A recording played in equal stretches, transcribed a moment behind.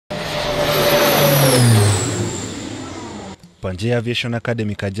Panjia Aviation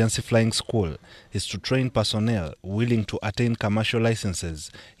Academy Kajansi Flying School is to train personnel willing to attain commercial licenses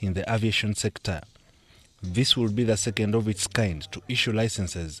in the aviation sector. This will be the second of its kind to issue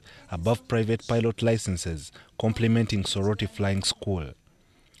licenses above private pilot licenses, complementing Soroti Flying School.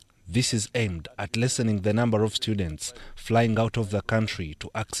 This is aimed at lessening the number of students flying out of the country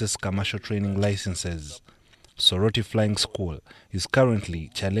to access commercial training licenses. Soroti Flying School is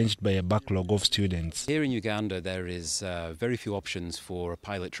currently challenged by a backlog of students. Here in Uganda there is very few options for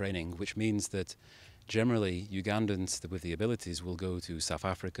pilot training, which means that generally Ugandans with the abilities will go to South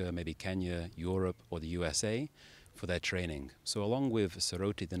Africa, maybe Kenya, Europe or the USA for their training. So along with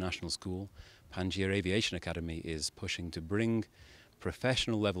Soroti, the national school, Panjia Aviation Academy is pushing to bring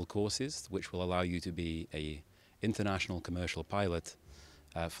professional level courses which will allow you to be an international commercial pilot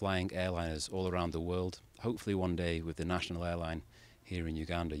flying airliners all around the world, hopefully one day with the national airline here in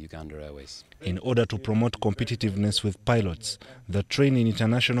Uganda, Uganda Airways. In order to promote competitiveness with pilots that train in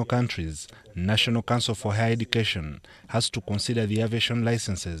international countries, National Council for Higher Education has to consider the aviation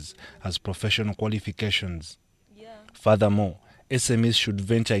licenses as professional qualifications. Furthermore, SMEs should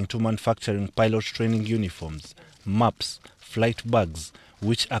venture into manufacturing pilot training uniforms, maps, flight bags,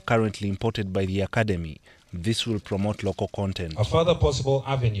 which are currently imported by the Academy. This will promote local content. A further possible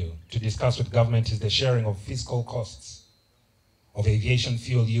avenue to discuss with government is the sharing of fiscal costs of aviation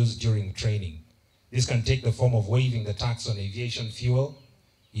fuel used during training. This can take the form of waiving the tax on aviation fuel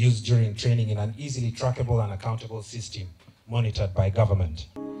used during training in an easily trackable and accountable system monitored by government.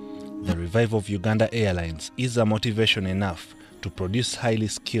 The revival of Uganda Airlines is a motivation enough to produce highly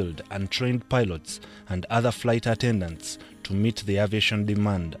skilled and trained pilots and other flight attendants to meet the aviation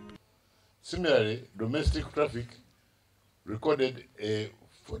demand. Similarly, domestic traffic recorded a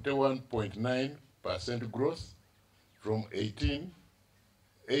 41.9% growth from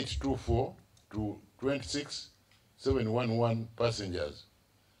 18,824 to 26,711 passengers,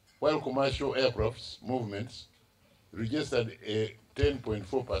 while commercial aircraft movements registered a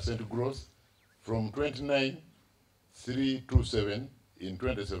 10.4% growth from 29,327 in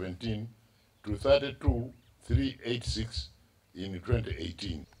 2017 to 32,386 in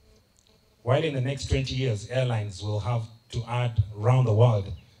 2018. While in the next 20 years, airlines will have to add around the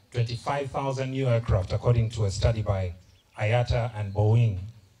world 25,000 new aircraft, according to a study by IATA and Boeing.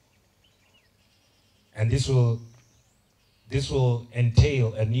 And this will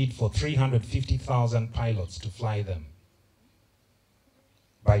entail a need for 350,000 pilots to fly them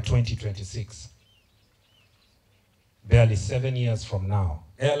by 2026, barely 7 years from now.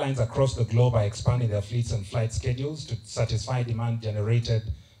 Airlines across the globe are expanding their fleets and flight schedules to satisfy demand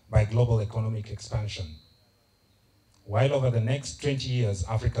generated by global economic expansion. While over the next 20 years,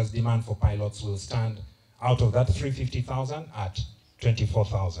 Africa's demand for pilots will stand out of that 350,000 at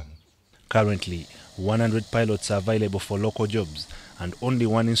 24,000. Currently, 100 pilots are available for local jobs and only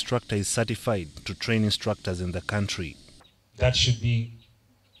one instructor is certified to train instructors in the country. That should be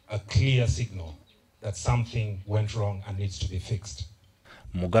a clear signal that something went wrong and needs to be fixed.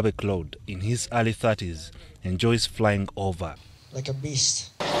 Mugabe Claude, in his early 30s, enjoys flying over. Like a beast.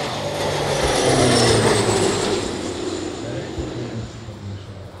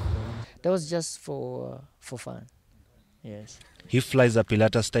 That was just for fun, yes. He flies a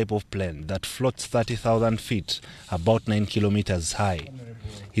Pilatus type of plane that floats 30,000 feet, about 9 kilometers high.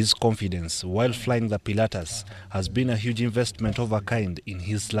 His confidence while flying the Pilatus has been a huge investment of a kind in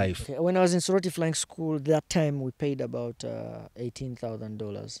his life. When I was in Soroti Flying School, that time we paid about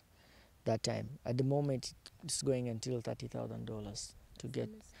 $18,000 that time. At the moment, it's going until $30,000 to get,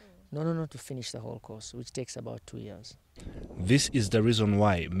 to finish the whole course, which takes about 2 years. This is the reason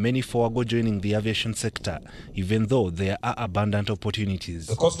why many forego joining the aviation sector, even though there are abundant opportunities.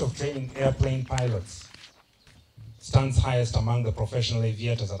 The cost of training airplane pilots stands highest among the professional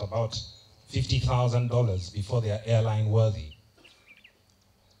aviators at about $50,000 before they are airline worthy.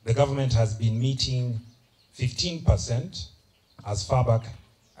 The government has been meeting 15% as far back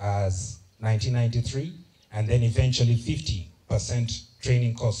as 1993, and then eventually 50%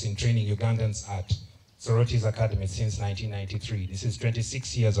 training costs in training Ugandans at Soroti's Academy since 1993. This is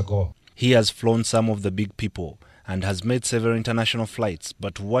 26 years ago. He has flown some of the big people and has made several international flights.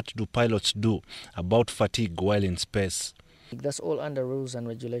 But what do pilots do about fatigue while in space? That's all under rules and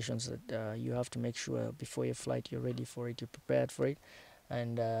regulations that you have to make sure before your flight you're ready for it, you're prepared for it,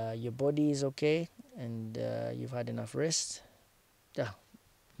 and your body is okay, and you've had enough rest.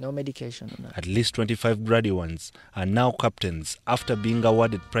 No medication on that. At least 25 graduates are now captains after being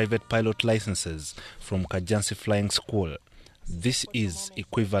awarded private pilot licenses from Kajansi Flying School. This is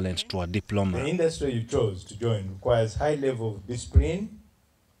equivalent to a diploma. The industry you chose to join requires high level of discipline,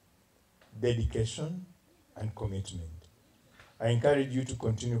 dedication, and commitment. I encourage you to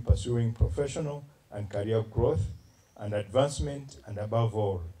continue pursuing professional and career growth and advancement, and above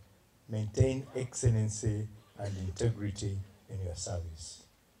all, maintain excellency and integrity in your service.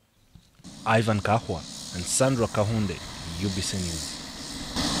 Ivan Kahwa and Sandra Kahunde, UBC News.